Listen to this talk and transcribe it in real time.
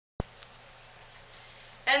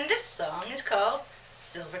and this song is called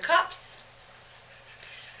Silver Cups.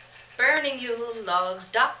 Burning Yule logs,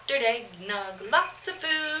 doctored eggnog, lots of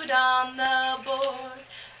food on the board,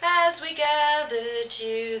 as we gather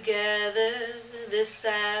together this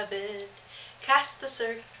Sabbath. Cast the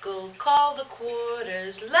circle, call the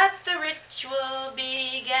quarters, let the ritual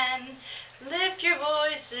begin. Lift your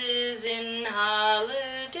voices in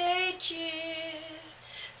holiday cheer.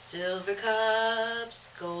 Silver cups,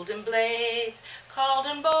 golden blades,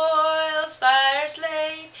 cauldron boils, fire's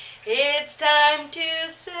laid. It's time to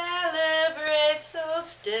celebrate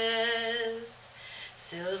Solstice.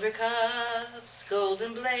 Silver cups,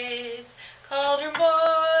 golden blades, cauldron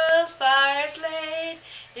boils, fire's laid.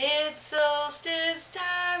 It's solstice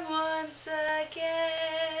time once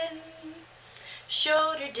again.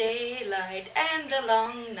 Shorter daylight and the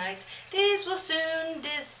long nights, these will soon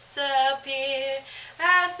disappear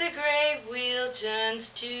as the grave wheel turns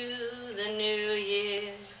to the new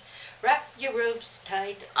year. Wrap your ropes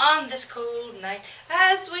tight on this cold night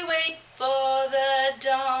as we wait for the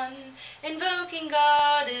dawn, invoking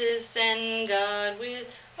Goddess and God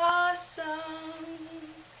with our song.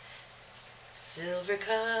 Silver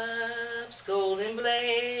cups, golden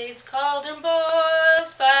blades, cauldron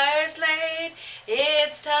boils, fire's laid.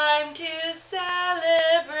 It's time to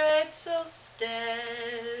celebrate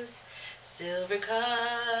solstice. Silver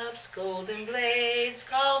cups, golden blades,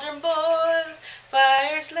 cauldron boils,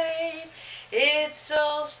 fire's laid. It's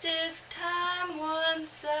solstice time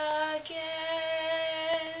once again.